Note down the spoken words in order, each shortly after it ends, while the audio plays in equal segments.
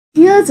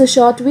Here's a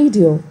short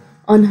video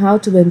on how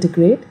to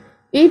integrate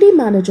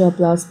ADManager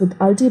Plus with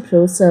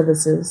UltiPro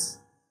services.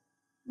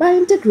 By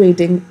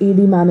integrating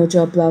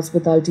ADManager Plus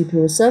with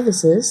UltiPro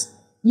services,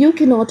 you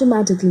can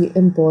automatically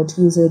import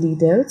user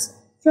details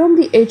from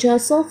the HR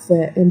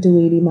software into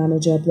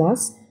ADManager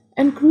Plus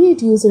and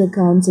create user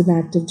accounts in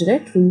Active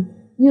Directory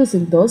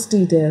using those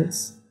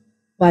details.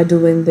 By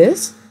doing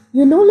this,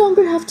 you no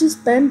longer have to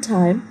spend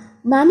time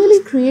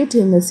manually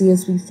creating a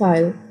CSV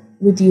file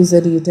with user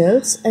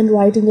details and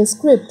writing a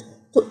script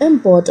to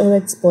import or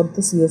export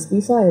the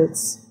CSV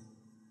files.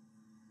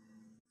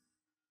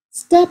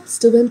 Steps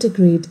to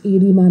integrate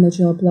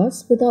ADManager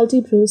Plus with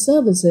UltiPro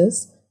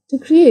services to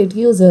create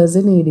users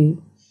in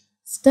AD.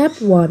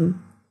 Step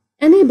 1.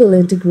 Enable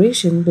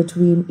integration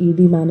between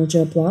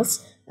ADManager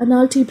Plus and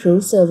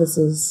UltiPro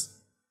services.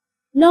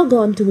 Log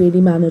on to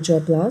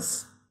ADManager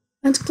Plus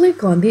and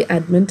click on the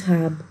Admin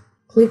tab.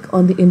 Click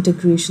on the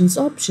Integrations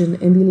option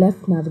in the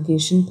left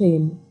navigation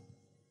pane.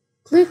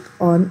 Click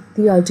on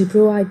the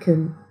UltiPro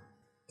icon.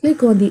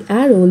 Click on the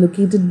arrow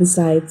located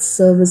beside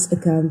Service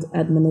Account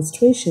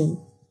Administration.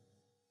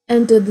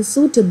 Enter the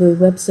suitable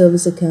web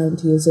service account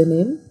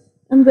username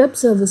and web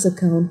service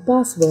account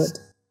password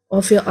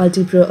of your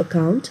UltiPro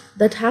account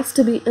that has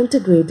to be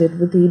integrated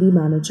with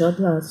ADManager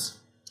Plus.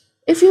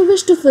 If you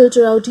wish to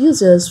filter out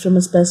users from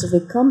a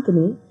specific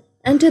company,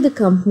 enter the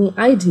company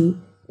ID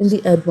in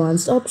the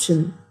Advanced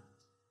option.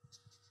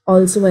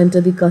 Also enter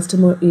the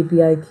customer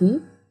API key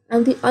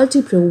and the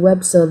UltiPro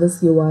web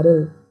service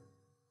URL.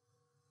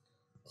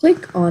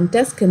 Click on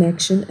Test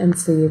Connection and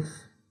save.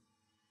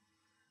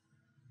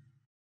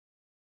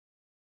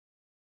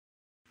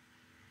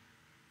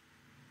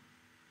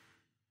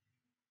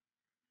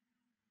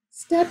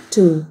 Step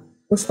 2.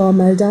 Perform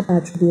LDAP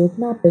attribute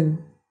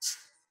mapping.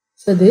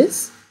 For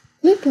this,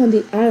 click on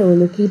the arrow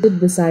located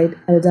beside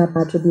LDAP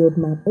attribute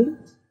mapping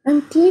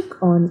and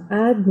click on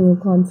Add New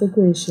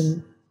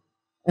Configuration.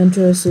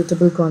 Enter a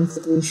suitable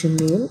configuration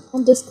name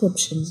and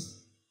description.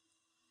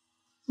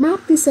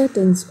 Map the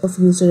settings of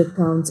user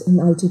accounts in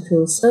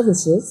UltiPro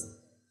services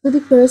to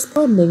the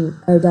corresponding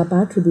LDAP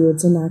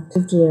attributes in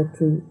Active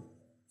Directory.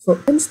 For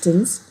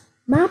instance,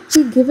 map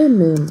the given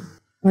name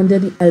under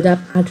the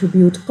LDAP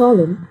attribute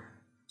column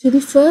to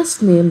the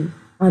first name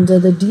under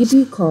the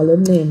DB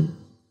column name.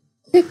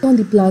 Click on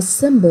the plus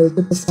symbol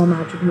to perform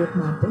attribute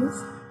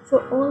mappings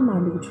for all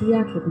mandatory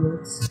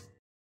attributes.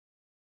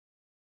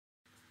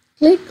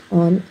 Click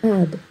on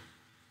Add.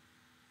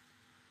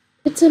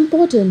 It's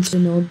important to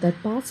note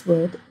that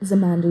password is a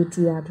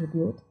mandatory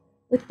attribute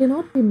that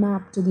cannot be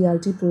mapped to the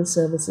UltiPro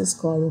services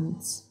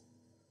columns.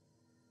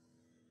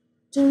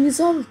 To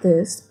resolve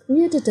this,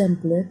 create a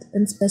template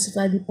and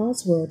specify the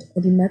password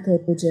or the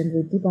method to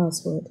generate the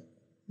password.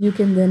 You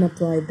can then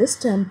apply this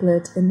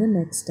template in the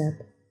next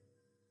step.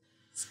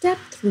 Step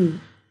 3.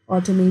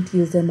 Automate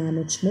user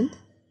management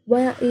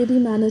via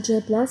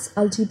ADManager Plus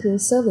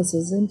UltiPro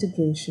services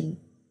integration.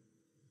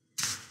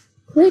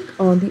 Click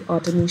on the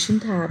Automation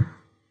tab.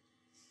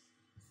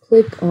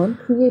 Click on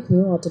Create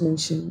New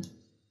Automation.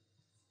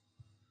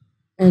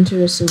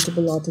 Enter a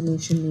suitable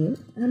automation name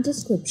and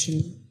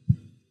description.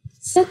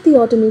 Set the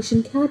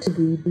automation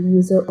category to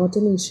User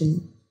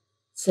Automation.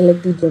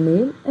 Select the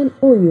domain and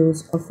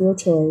OUs of your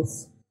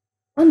choice.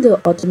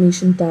 Under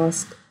Automation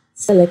Task,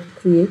 select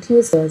Create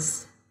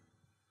Users.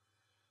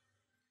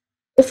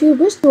 If you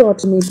wish to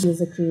automate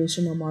user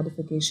creation or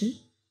modification,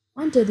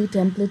 under the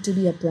Template to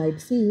be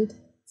Applied field,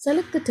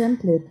 select the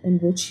template in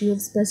which you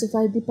have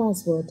specified the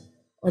password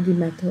or the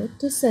method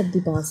to set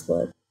the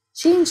password.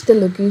 Change the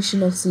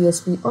location of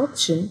CSV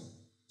option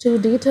to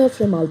Data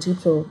from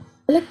UltiPro.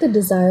 Select the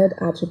desired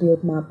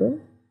attribute mapping.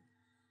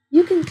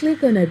 You can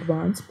click on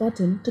Advanced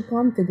button to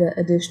configure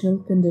additional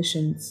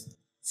conditions.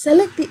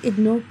 Select the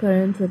Ignore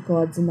Current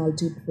Records in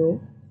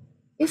UltiPro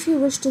if you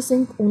wish to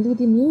sync only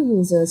the new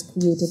users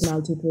created in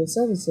UltiPro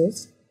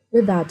services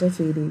with that of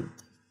AD.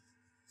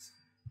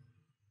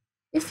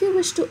 If you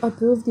wish to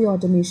approve the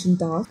automation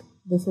task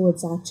before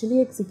it's actually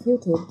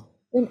executed,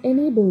 then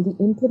enable the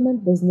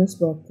Implement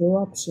Business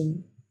Workflow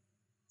option.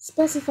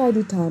 Specify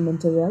the time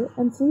interval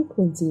and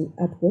frequency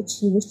at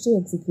which you wish to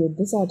execute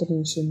this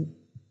automation.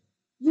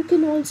 You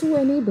can also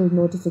enable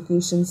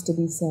notifications to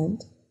be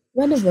sent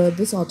whenever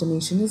this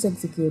automation is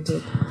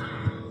executed.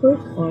 Click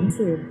on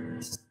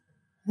Save.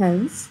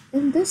 Hence,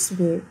 in this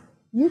way,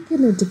 you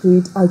can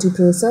integrate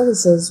UltiPro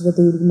services with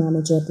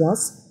ADManager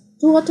Plus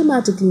to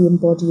automatically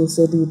import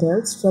user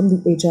details from the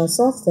HR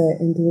software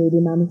into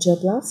ADManager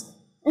Plus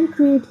and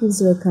create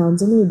user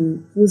accounts in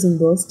AD using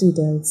those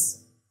details.